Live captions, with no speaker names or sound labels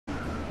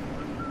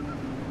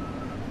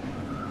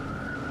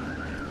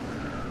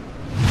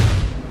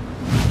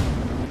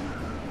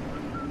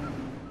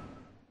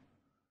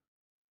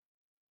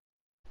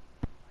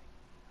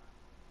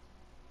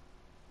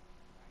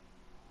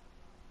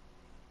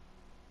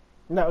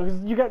No,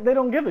 because they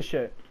don't give a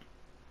shit.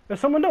 If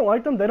someone don't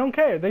like them, they don't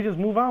care. They just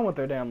move on with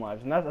their damn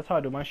lives, and that's how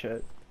I do my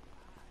shit.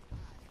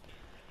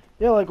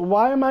 Yeah, like,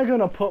 why am I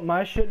gonna put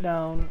my shit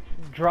down,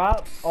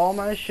 drop all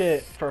my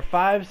shit for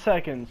 5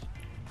 seconds,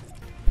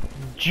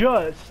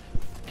 just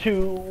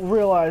to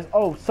realize,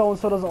 oh,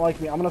 so-and-so doesn't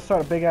like me, I'm gonna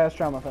start a big-ass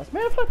drama fest.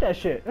 Man, fuck that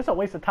shit. That's a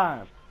waste of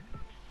time.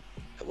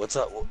 What's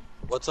up?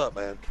 What's up,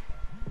 man?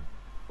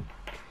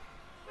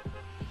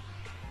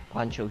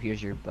 Pancho,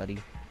 here's your buddy.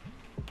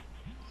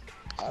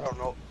 I don't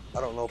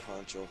know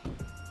Pancho.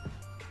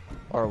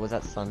 Or was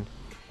that Sun?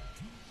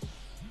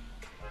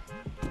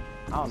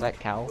 Was that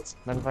Cal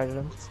that invited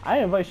him? I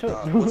invite shit.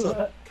 What's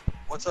up?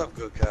 What's up,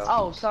 good Cal?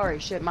 Oh, sorry,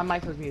 shit, my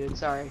mic was muted,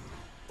 sorry.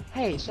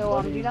 Hey, so,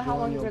 do you know how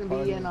long you're gonna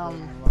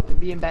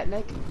be in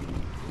Betnick?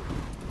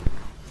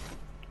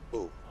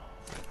 Who?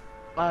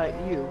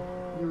 You.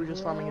 You were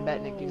just farming in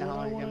Betnick, do you know how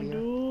long you're gonna be here?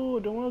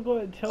 Dude, don't wanna go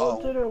ahead and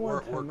tell it or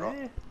what? We're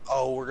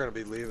gonna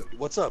be leaving.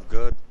 What's up,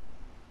 good?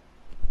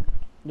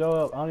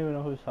 Yo, I don't even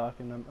know who's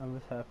talking. I'm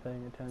just half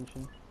paying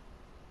attention.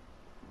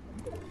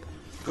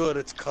 Good,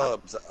 it's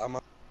Cubs.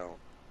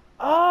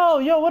 Oh,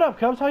 yo, what up,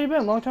 Cubs? How you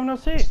been? Long time no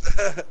see.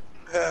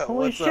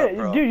 Holy What's shit, up,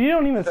 bro? dude, you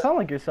don't even sound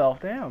like yourself.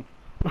 Damn.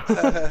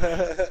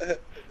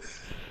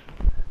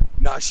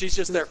 Nah, she's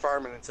just there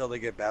farming until they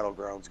get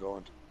battlegrounds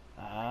going.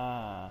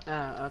 Ah.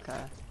 Oh,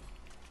 okay.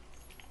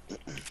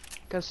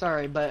 Cause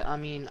sorry, but I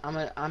mean,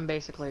 I'm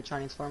basically a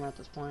Chinese farmer at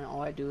this point.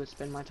 All I do is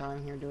spend my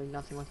time here doing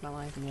nothing with my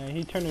life. Yeah,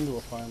 he turned into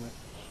a farmer.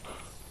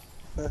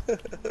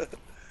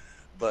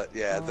 But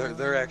yeah,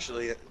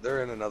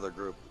 they're in another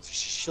group.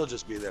 She'll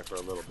just be there for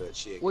a little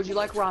bit. Would you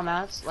like raw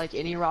mats? Like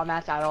any raw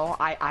mats at all?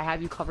 I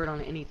have you covered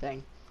on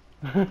anything.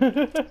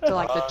 So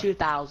like the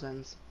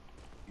 2000s.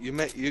 You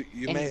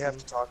may have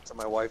to talk to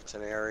my wife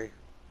Taneri.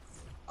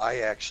 I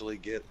actually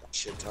get a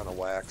shit ton of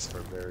wax for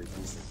a very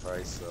decent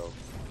price, so.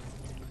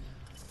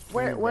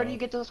 Where do you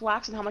get those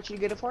wax and how much do you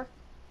get it for?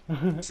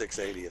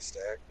 $6.80 a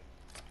stack.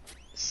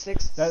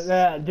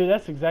 Dude,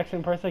 that's the exact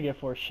same price I get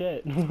for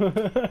shit.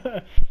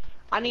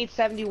 I need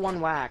 71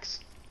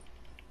 wax.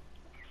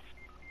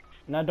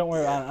 Now don't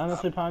worry,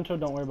 honestly, Pancho,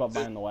 don't worry about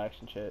buying the wax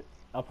and shit.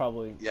 I'll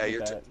probably. Yeah,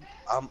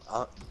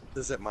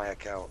 this is at my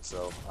account,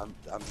 so I'm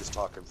just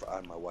talking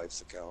on my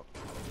wife's account.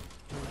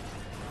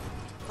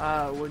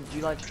 Would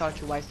you like to talk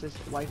to your wife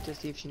to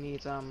see if she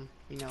needs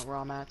you know,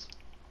 raw mats?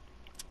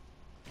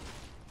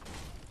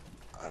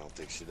 I don't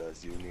think she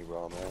does. Do you need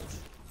raw mats?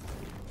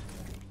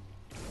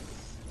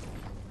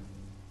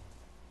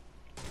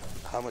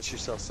 How much you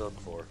sell silk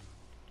for?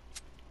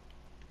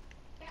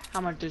 How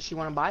much does she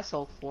want to buy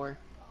silk for?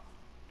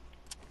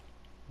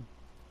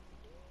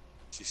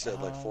 She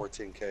said like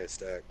 14K a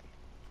stack.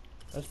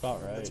 That's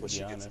about right. That's what to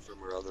she be gets honest. from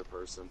her other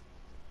person.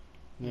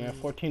 Yeah,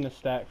 14 a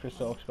stack for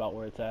silk's about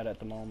where it's at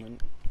the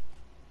moment.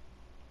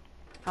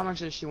 How much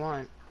does she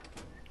want?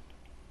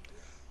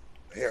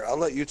 Here, I'll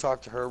let you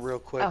talk to her real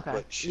quick, Okay,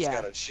 but she's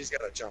yeah.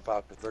 gotta jump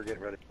out because they're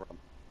getting ready for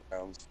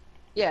rounds.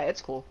 Yeah,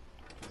 it's cool.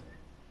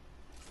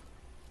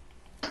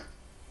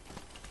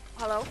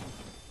 Hello?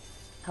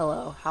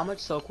 Hello, how much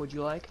silk would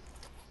you like?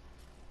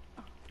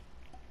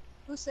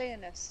 Who's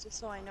saying this? Just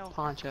so I know.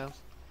 Poncho.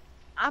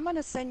 I'm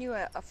gonna send you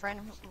a friend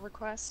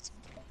request,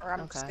 or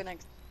I'm just Okay. gonna,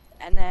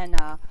 and then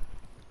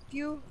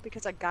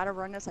because I gotta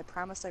run this. I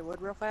promised I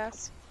would real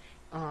fast,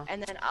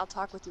 and then I'll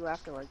talk with you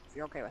afterwards if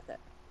you're okay with it.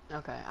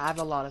 Okay, I have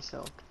a lot of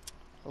silk.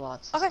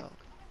 Lots of Okay. silk.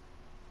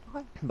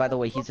 Okay. By the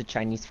way, he's a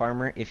Chinese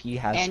farmer. If he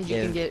has, And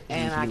you can get, he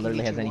and I can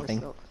literally get has you more anything.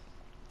 silk.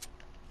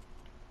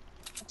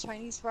 A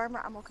Chinese farmer,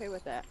 I'm okay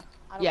with that.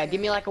 I don't Yeah, care. give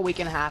me like a week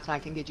and a half and I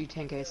can get you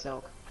 10K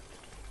silk.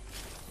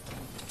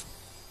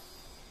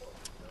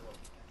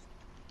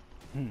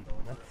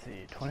 Let's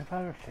see,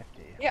 25 or 50?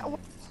 Yeah, well,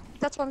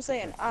 that's what I'm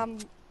saying.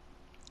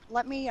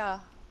 Let me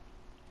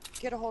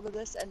get a hold of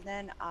this, and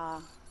then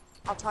I'll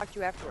talk to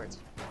you afterwards.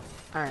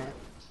 Alright.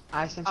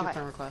 I sent you a Okay.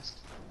 friend request.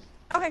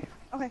 Okay.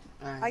 Okay.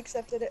 I Alright.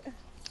 accepted it.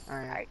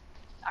 Alright.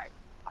 Alright.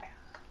 Alright.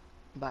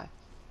 Bye. Bye.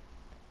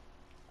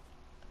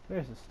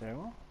 There's a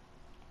stairwell.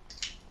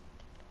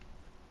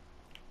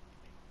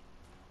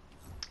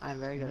 I'm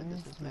very good at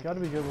business You making. gotta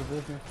be good with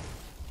business.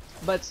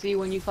 But see,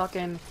 when you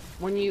fucking,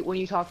 when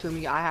you talk to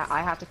me,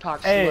 I have to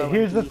talk Hey, slow and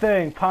here's the deep.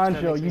 thing,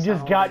 Pancho, makes me you just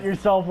sound got old.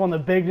 yourself on the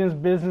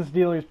biggest business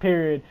dealers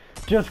period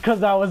just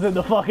cause I was in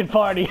the fucking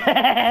party.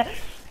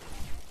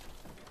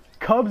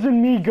 Cubs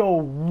and me go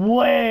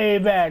way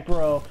back,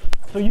 bro.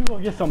 So you go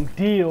get some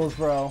deals,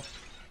 bro.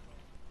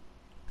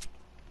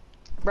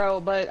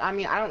 Bro, but I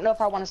mean, I don't know if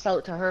I want to sell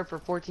it to her for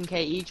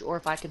 14K each, or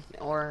if I could,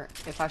 or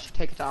if I should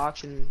take it to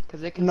auction,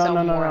 because it can sell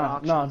more at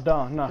auction. No.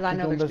 Because I Keep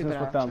know doing there's business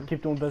stupid with them. auction.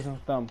 Keep doing business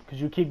with them, cause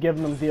you keep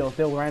giving them deals,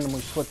 they'll randomly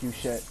flip you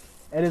shit.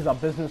 It is a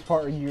business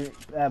partner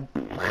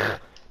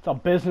it's a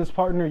business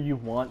partner you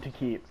want to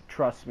keep.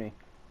 Trust me.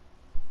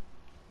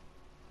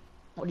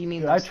 What do you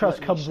mean? Dude, they'll I trust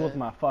split me Cubs shit? with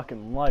my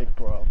fucking life,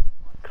 bro.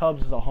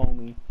 Cubs is a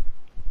homie.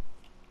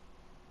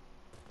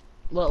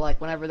 Look,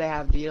 like whenever they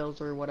have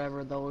deals or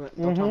whatever, they'll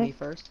tell me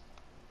first.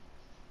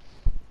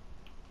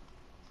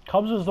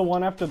 Cubs was the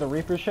one after the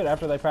Reaper shit,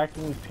 after they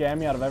practically scammed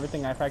me out of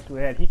everything I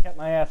practically had. He kept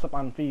my ass up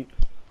on feet.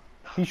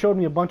 He showed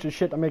me a bunch of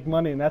shit to make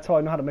money, and that's how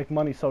I know how to make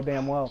money so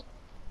damn well.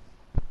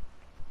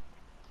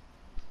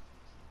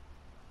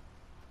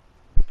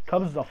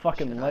 Cubs is a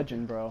fucking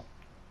legend, bro.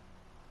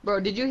 Bro,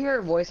 did you hear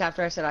her voice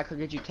after I said I could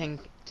get you 10K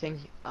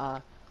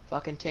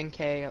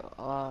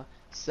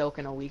silk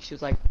in a week? She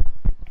was like,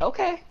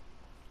 okay.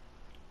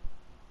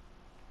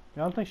 I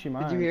don't think she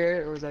minds. Did you hear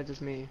it, or was that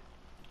just me?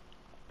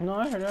 No,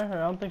 I heard. I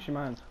don't think she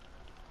minds.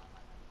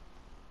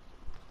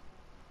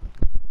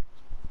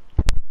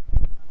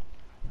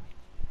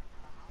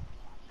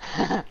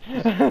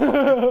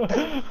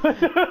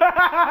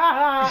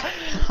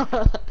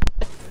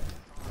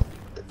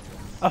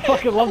 I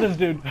fucking love this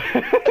dude.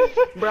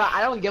 Bro,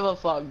 I don't give a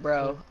fuck,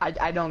 bro.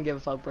 I don't give a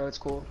fuck, bro. It's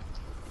cool.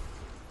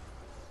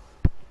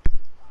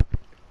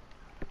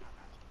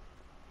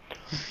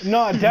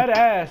 No, dead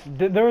ass.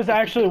 There was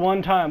actually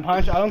one time,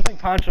 Pancho. I don't think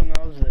Pancho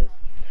knows this.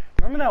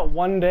 Remember that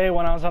one day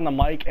when I was on the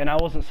mic and I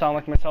wasn't sounding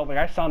like myself? Like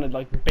I sounded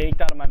like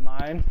baked out of my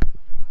mind.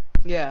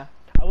 Yeah.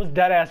 I was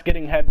dead ass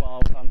getting head while I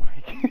was on mic.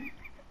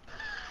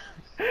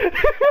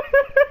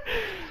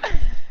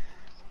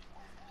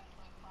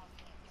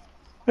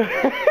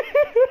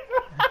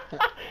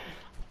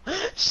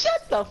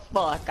 Shut the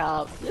fuck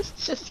up.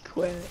 Just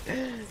quit.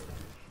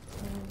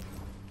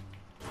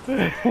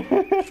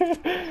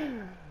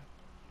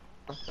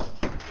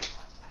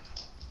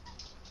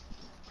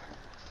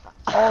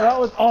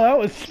 that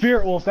was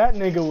Spirit Wolf. That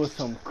nigga was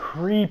some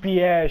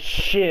creepy ass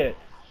shit.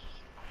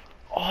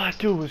 Oh, that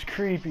dude was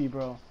creepy,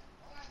 bro.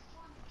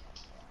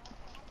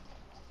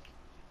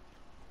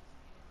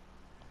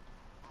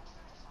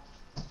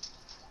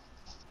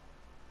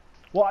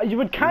 Well, you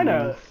would kind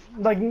of,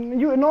 like,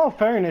 in all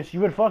fairness, you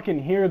would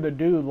fucking hear the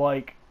dude,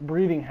 like,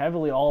 breathing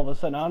heavily all of a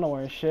sudden out of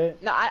nowhere and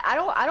shit. No, I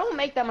don't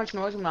make that much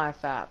noise when I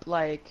fap.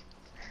 Like,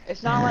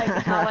 it's not like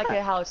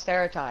how it's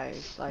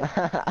stereotyped. Like,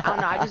 I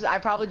don't know. I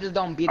probably just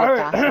don't beat it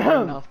fast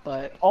enough.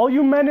 But all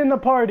you men in the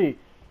party,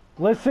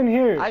 listen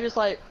here. I just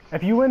like.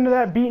 If you into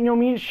that beating your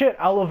meat shit,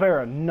 aloe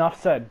vera.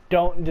 Enough said.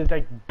 Don't just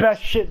like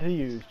best shit to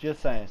use.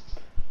 Just saying.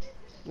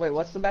 Wait,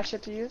 what's the best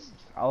shit to use?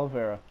 Aloe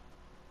vera.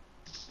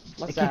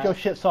 What's Keep your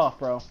shit soft,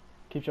 bro.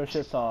 Keep your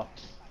shit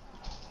soft.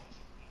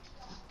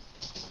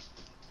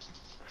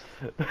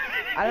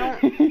 I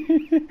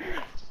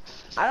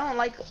don't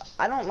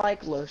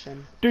like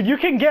lotion. Dude, you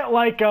can get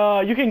like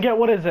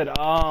what is it?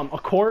 A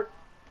quart.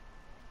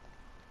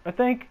 I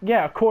think.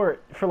 Yeah, a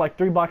quart for like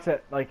 $3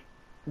 at like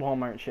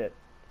Walmart and shit.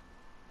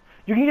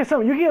 You can get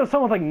some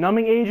with like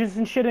numbing agents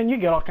and shit, and you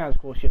get all kinds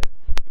of cool shit.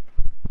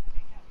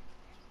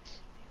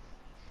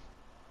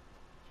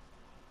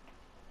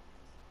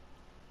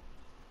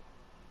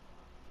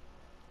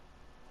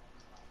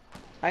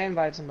 I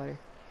invite somebody.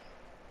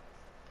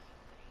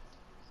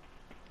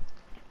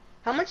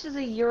 How much is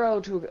a euro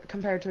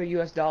compared to a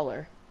US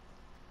dollar?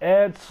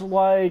 It's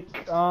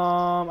like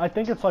I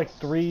think it's like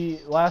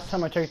last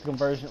time I checked the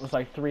conversion it was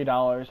like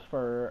 $3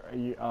 for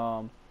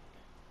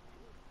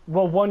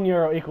well,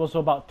 €1 equals to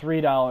about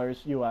 $3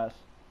 US.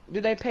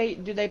 Do they pay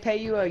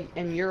you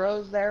in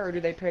euros there, or do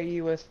they pay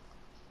you with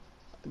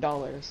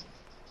dollars?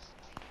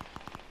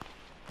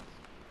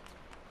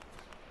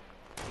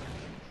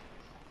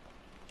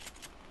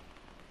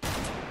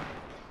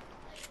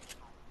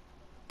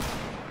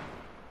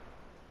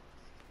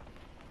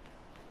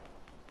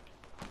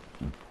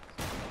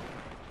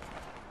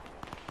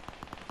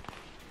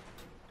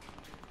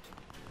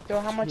 So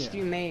how much do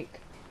you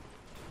make?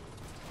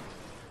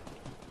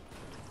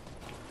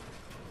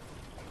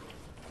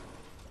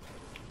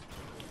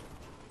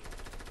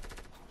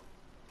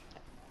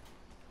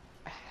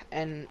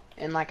 And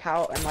like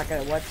a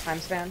what time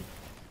span?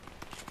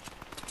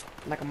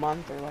 Like a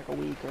month or like a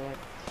week or like.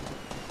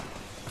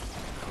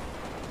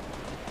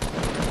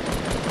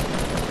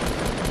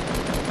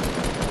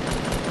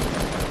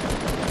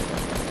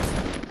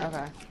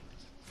 Okay.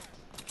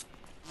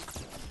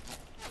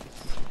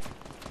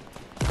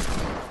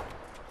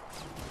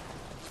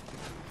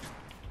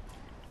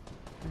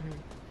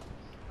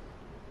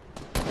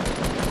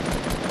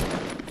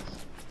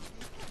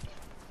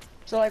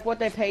 So like what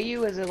they pay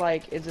you, is it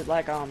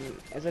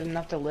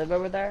enough to live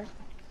over there?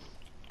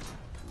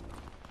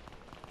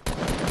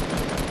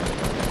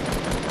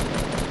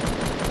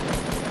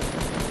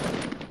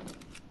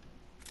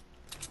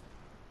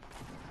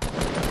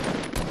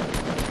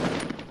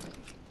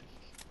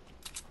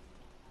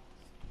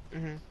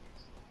 Mhm.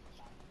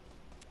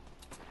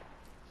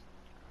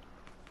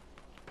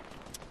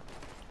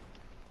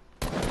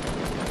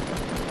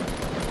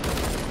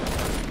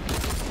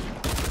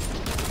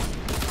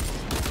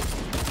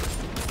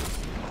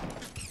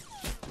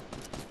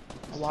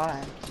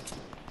 Why?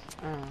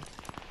 Oh.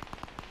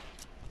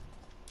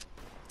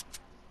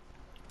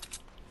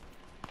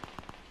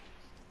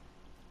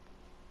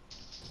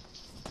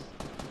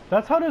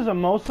 That's how it is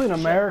mostly in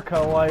America.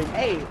 Like,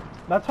 hey,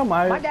 that's how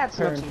my dad smokes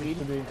parents weed, used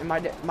to be. and my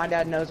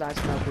dad knows I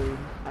smoke weed.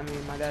 I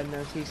mean, my dad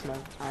knows he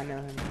smokes. I know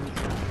him. He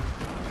smokes.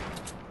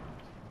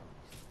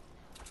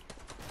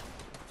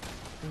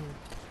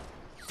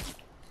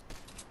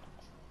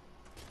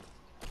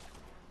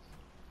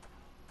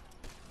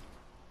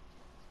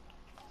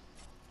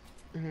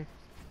 Mhm.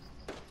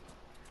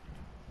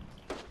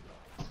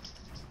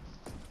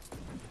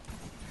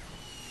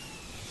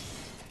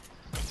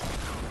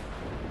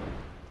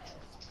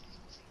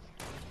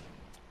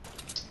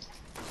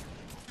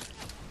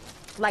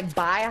 Like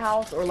buy a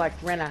house or like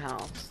rent a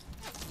house?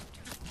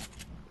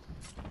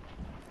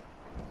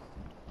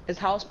 Is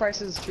house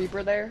prices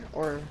cheaper there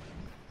or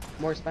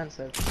more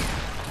expensive?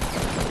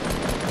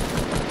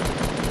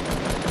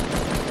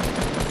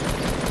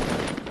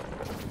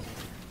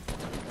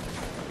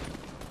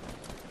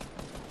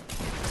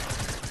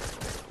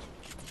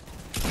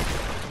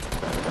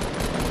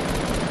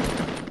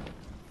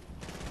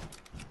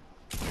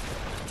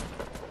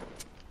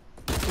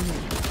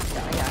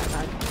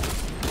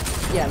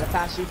 Yeah, the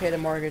faster you pay the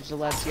mortgage, the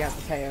less you have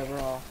to pay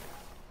overall.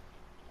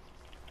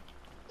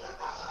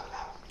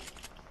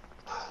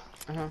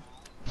 Uh-huh.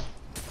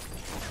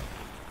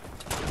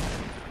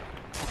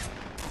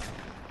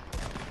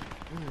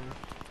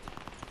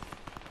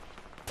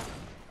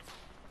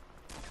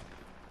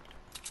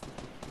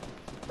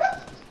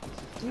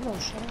 Devo,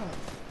 shut up.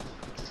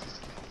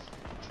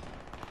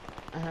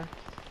 Uh-huh.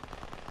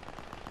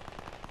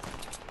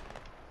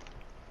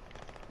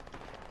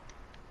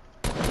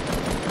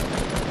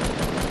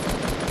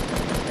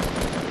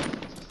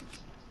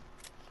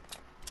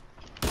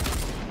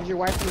 Is your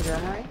wife from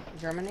Germany?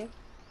 Germany?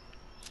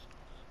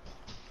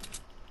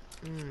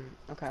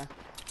 Okay.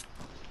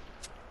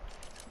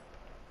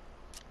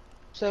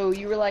 So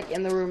you were like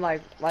in the room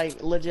like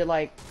legit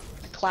like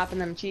clapping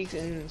them cheeks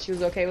and she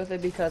was okay with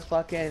it because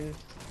fucking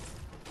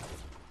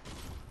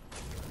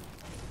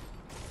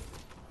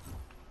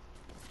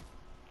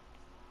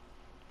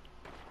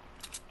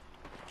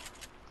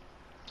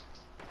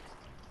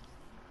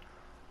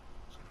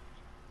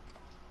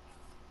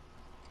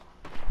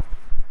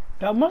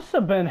That must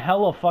have been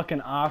hella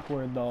fucking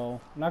awkward though.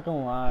 Not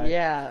gonna lie.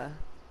 yeah.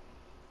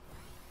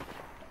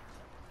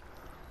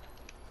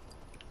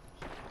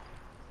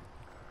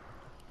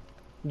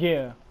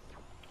 Yeah.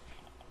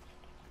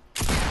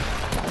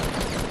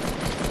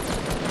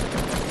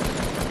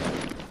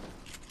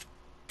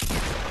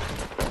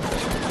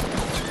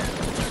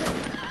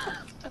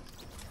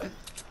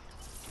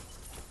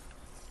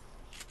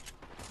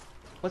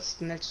 What's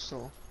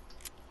schnitzel?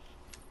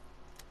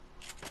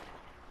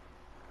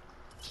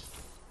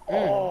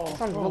 That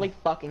sounds really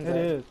fucking good.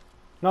 It is.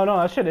 No,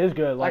 that shit is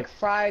good. Like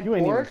fried you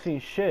ain't pork? even seen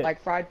shit.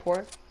 Like fried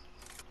pork?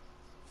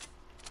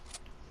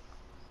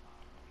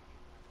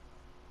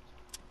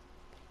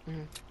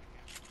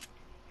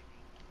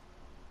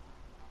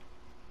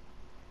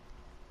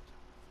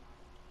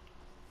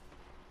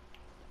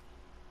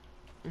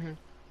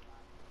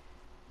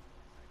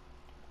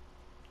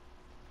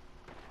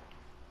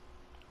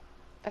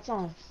 That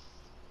sounds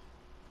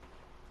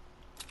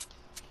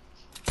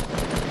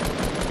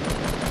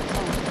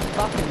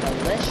fucking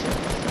delicious.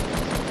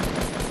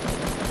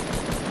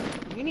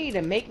 You need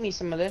to make me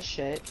some of this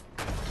shit.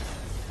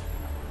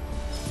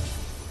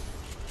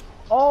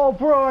 Oh,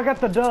 bro, I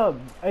got the dub.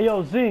 Hey,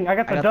 yo, Zing, I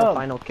got the I got dub. the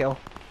final kill.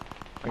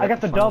 I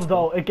got the dub,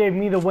 though. It gave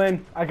me the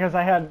win. I guess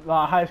I had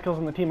highest kills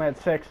on the team. I had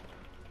 6.